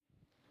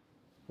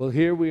Well,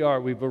 here we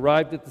are. We've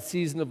arrived at the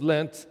season of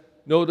Lent,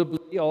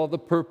 notably all the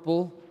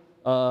purple.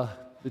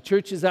 The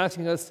church is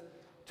asking us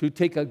to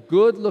take a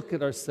good look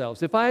at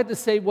ourselves. If I had to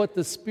say what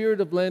the spirit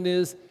of Lent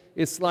is,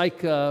 it's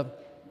like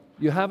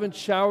you haven't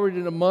showered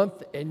in a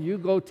month and you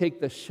go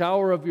take the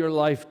shower of your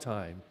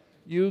lifetime.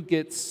 You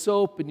get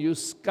soap and you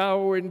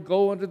scour and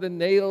go under the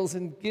nails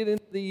and get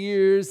into the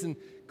ears and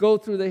go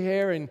through the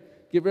hair and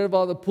get rid of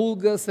all the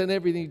pulgas and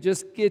everything.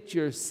 Just get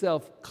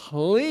yourself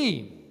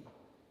clean.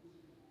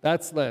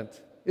 That's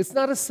Lent. It's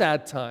not a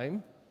sad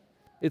time.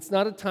 It's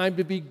not a time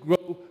to be,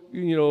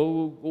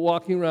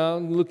 walking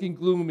around looking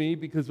gloomy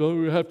because,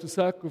 we have to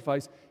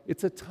sacrifice.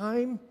 It's a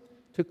time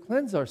to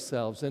cleanse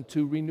ourselves and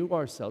to renew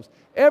ourselves.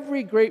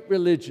 Every great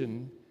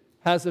religion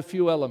has a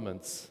few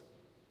elements.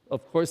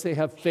 Of course, they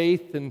have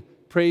faith and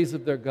praise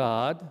of their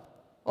God.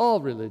 All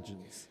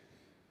religions.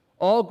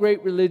 All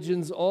great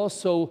religions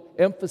also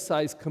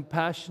emphasize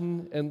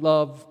compassion and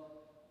love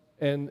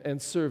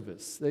and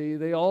service.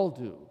 They all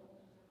do.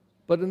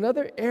 But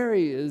another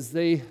area is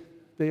they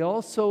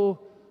also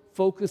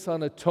focus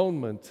on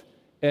atonement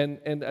and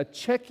a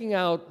checking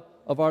out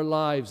of our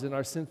lives and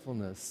our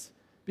sinfulness.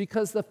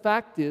 Because the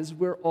fact is,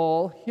 we're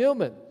all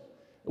human.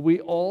 We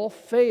all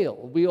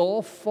fail. We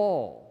all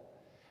fall.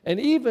 And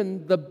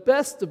even the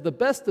best of the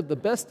best of the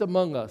best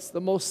among us,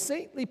 the most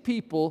saintly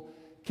people,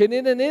 can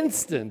in an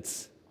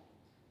instant,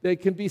 they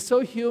can be so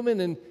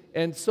human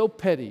and so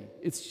petty.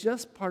 It's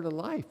just part of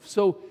life.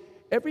 So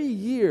every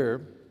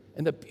year,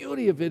 and the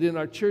beauty of it in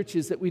our church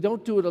is that we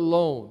don't do it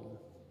alone.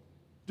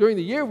 During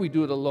the year, we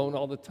do it alone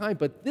all the time,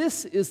 but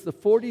this is the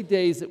 40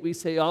 days that we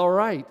say, all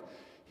right,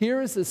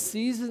 here is a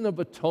season of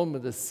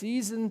atonement, a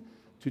season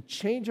to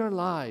change our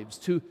lives,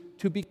 to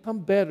become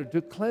better, to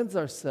cleanse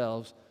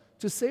ourselves,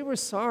 to say we're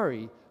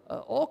sorry,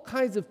 all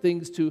kinds of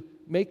things to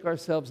make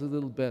ourselves a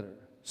little better.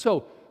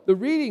 So the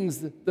readings,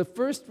 the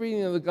first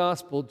reading of the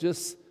gospel,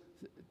 just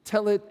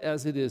tell it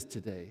as it is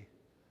today.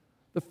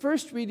 The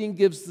first reading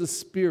gives the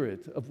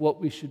spirit of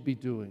what we should be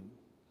doing.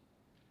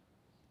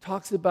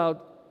 Talks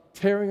about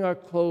tearing our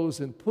clothes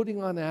and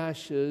putting on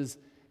ashes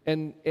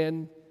and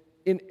in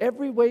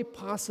every way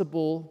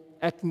possible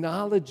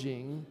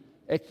acknowledging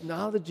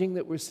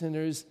that we're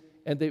sinners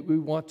and that we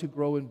want to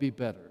grow and be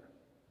better.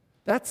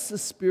 That's the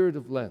spirit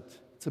of Lent.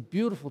 It's a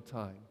beautiful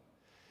time.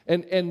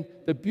 And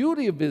the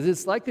beauty of it is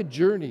it's like a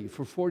journey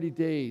for 40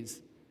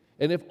 days.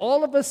 And if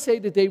all of us say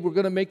today we're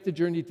going to make the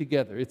journey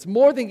together, it's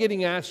more than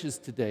getting ashes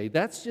today.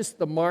 That's just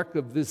the mark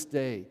of this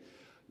day.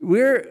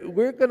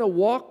 We're going to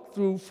walk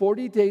through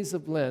 40 days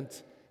of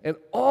Lent, and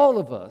all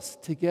of us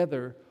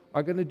together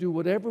are going to do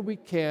whatever we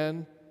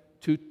can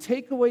to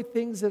take away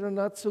things that are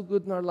not so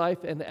good in our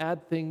life and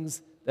add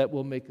things that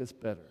will make us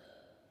better.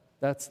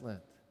 That's Lent.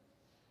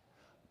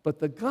 But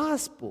the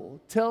gospel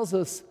tells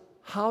us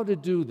how to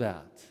do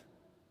that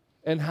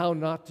and how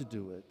not to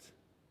do it.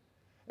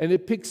 And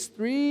it picks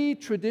 3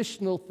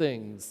 traditional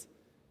things: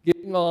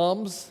 giving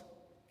alms,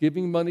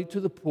 giving money to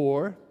the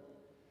poor,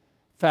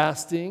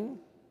 fasting,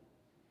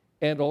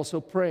 and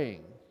also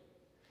praying.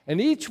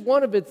 And each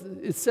one of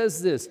it says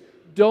this: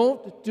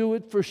 don't do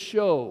it for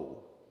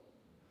show.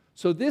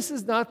 So this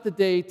is not the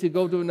day to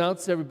go to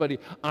announce to everybody,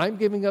 I'm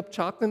giving up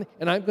chocolate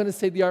and I'm going to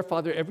say the Our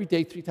Father every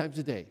day 3 times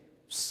a day.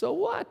 So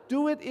what?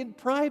 Do it in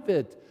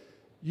private.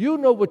 You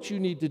know what you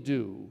need to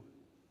do.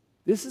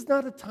 This is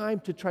not a time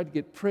to try to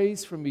get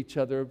praise from each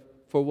other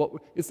for what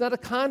it's not a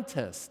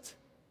contest.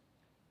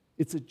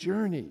 It's a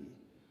journey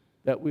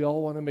that we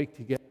all want to make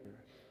together.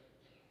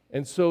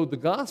 And so the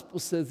gospel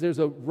says there's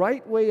a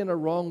right way and a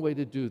wrong way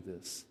to do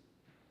this.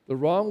 The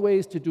wrong way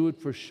is to do it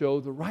for show.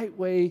 The right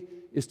way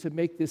is to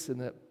make this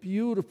in a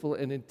beautiful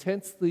and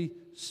intensely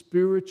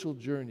spiritual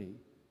journey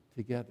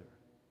together.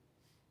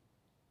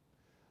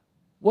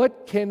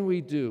 What can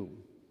we do?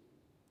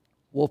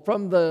 Well,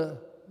 from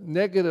the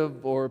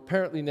negative or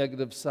apparently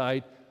negative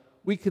side,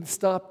 we can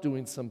stop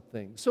doing some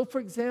things. So,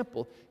 for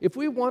example, if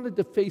we wanted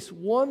to face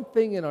one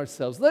thing in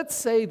ourselves, let's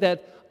say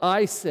that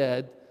I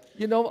said,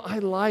 I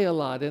lie a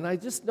lot and I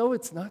just know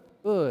it's not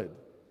good.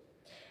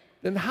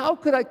 Then how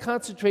could I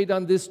concentrate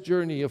on this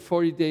journey of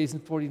 40 days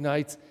and 40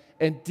 nights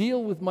and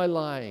deal with my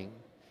lying?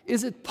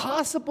 Is it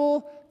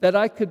possible that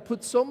I could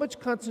put so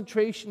much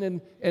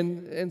concentration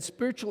and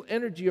spiritual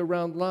energy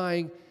around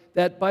lying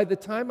that by the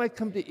time I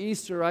come to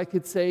Easter, I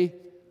could say,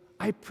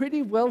 I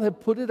pretty well have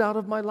put it out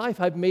of my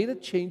life. I've made a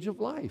change of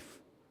life.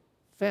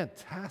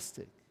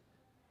 Fantastic.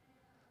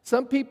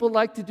 Some people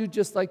like to do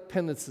just like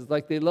penances,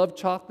 like they love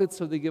chocolate,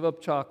 so they give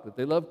up chocolate.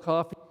 They love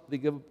coffee, they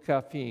give up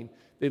caffeine.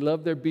 They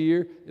love their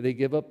beer, and they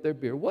give up their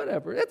beer.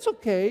 Whatever. It's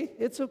okay.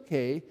 It's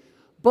okay.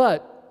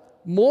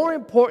 But more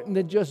important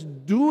than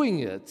just doing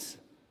it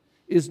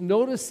is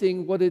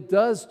noticing what it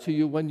does to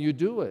you when you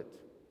do it.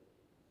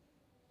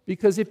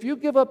 Because if you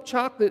give up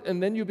chocolate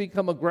and then you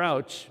become a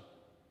grouch,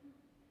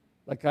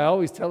 like I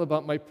always tell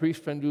about my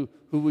priest friend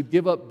who would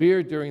give up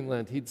beer during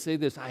Lent. He'd say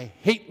this: I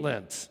hate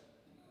Lent.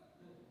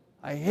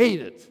 I hate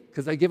it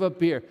because I give up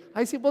beer.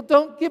 I say, well,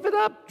 don't give it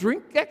up.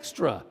 Drink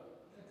extra.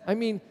 I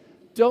mean,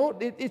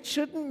 it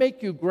shouldn't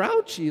make you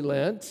grouchy,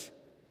 Lent.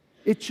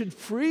 It should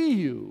free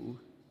you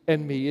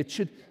and me.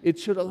 It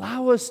should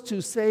allow us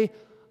to say,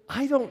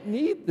 I don't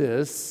need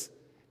this,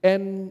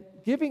 and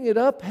giving it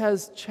up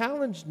has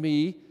challenged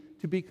me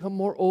to become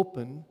more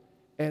open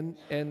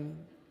and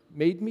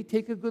made me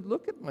take a good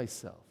look at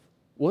myself.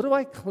 What do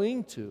I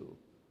cling to?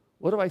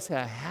 What do I say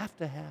I have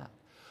to have?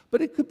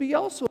 But it could be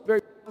also a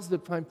very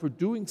positive time for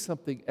doing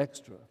something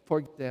extra. For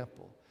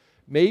example,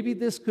 maybe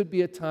this could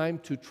be a time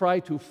to try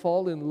to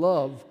fall in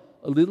love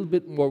a little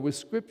bit more with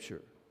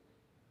Scripture.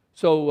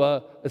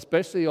 So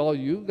especially all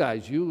you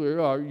guys,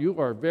 you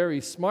are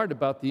very smart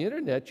about the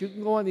internet. You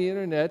can go on the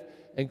internet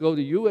and go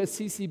to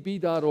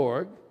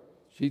usccb.org.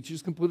 She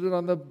just can put it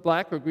on the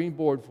black or green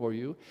board for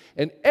you.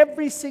 And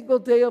every single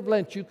day of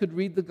Lent, you could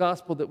read the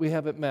gospel that we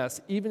have at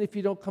Mass, even if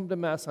you don't come to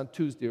Mass on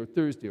Tuesday or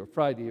Thursday or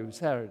Friday or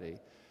Saturday.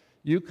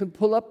 You can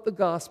pull up the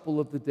gospel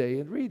of the day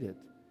and read it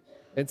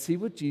and see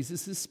what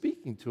Jesus is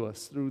speaking to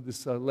us through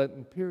this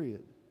Lenten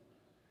period.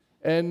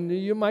 And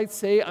you might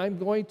say, I'm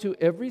going to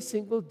every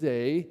single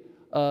day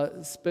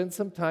spend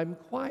some time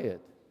quiet.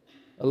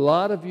 A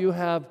lot of you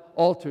have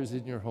altars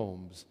in your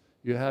homes.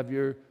 You have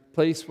your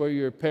place where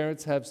your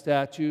parents have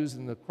statues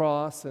and the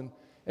cross, and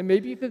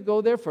maybe you could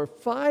go there for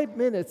 5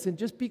 minutes and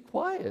just be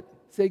quiet.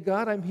 Say,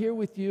 God, I'm here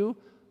with you.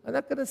 I'm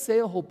not going to say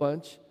a whole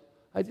bunch.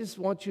 I just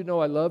want you to know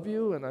I love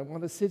you, and I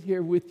want to sit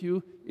here with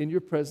you in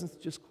your presence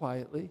just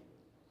quietly.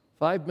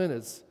 5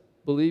 minutes,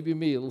 believe you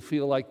me, it'll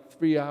feel like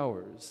 3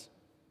 hours.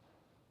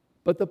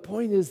 But the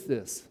point is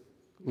this: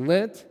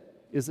 Lent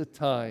is a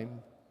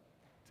time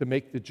to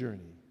make the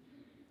journey.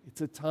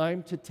 It's a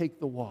time to take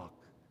the walk.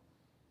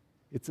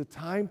 It's a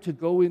time to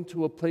go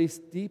into a place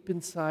deep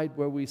inside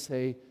where we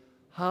say,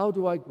 how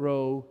do I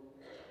grow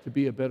to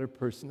be a better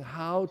person?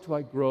 How do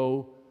I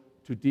grow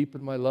to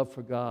deepen my love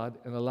for God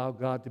and allow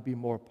God to be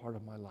more a part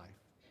of my life?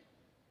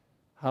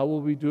 How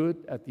will we do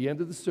it? At the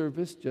end of the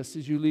service, just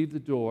as you leave the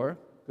door,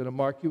 I'm going to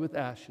mark you with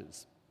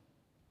ashes.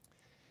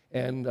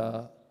 And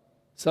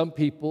some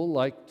people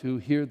like to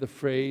hear the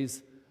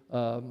phrase,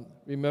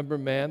 remember,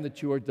 man,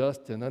 that you are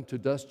dust, and unto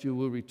dust you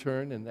will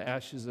return, and the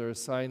ashes are a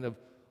sign of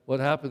what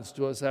happens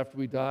to us after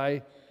we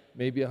die.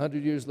 Maybe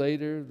 100 years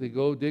later, they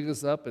go dig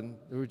us up, and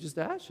we're just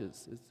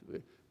ashes.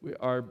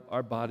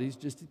 Our bodies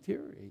just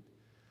deteriorate.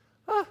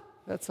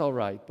 That's all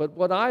right. But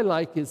what I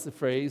like is the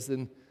phrase,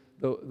 and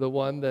the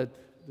one that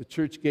the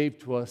church gave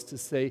to us, to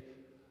say,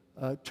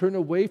 turn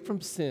away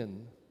from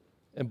sin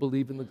and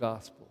believe in the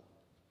gospel.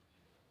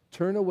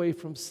 Turn away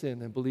from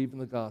sin and believe in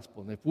the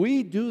gospel. And if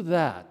we do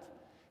that,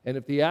 and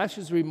if the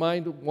ashes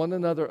remind one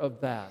another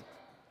of that,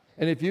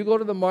 and if you go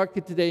to the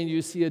market today and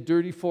you see a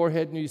dirty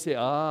forehead and you say,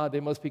 they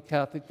must be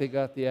Catholic, they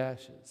got the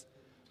ashes.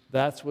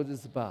 That's what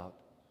it's about.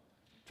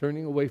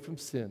 Turning away from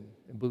sin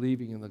and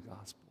believing in the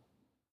gospel.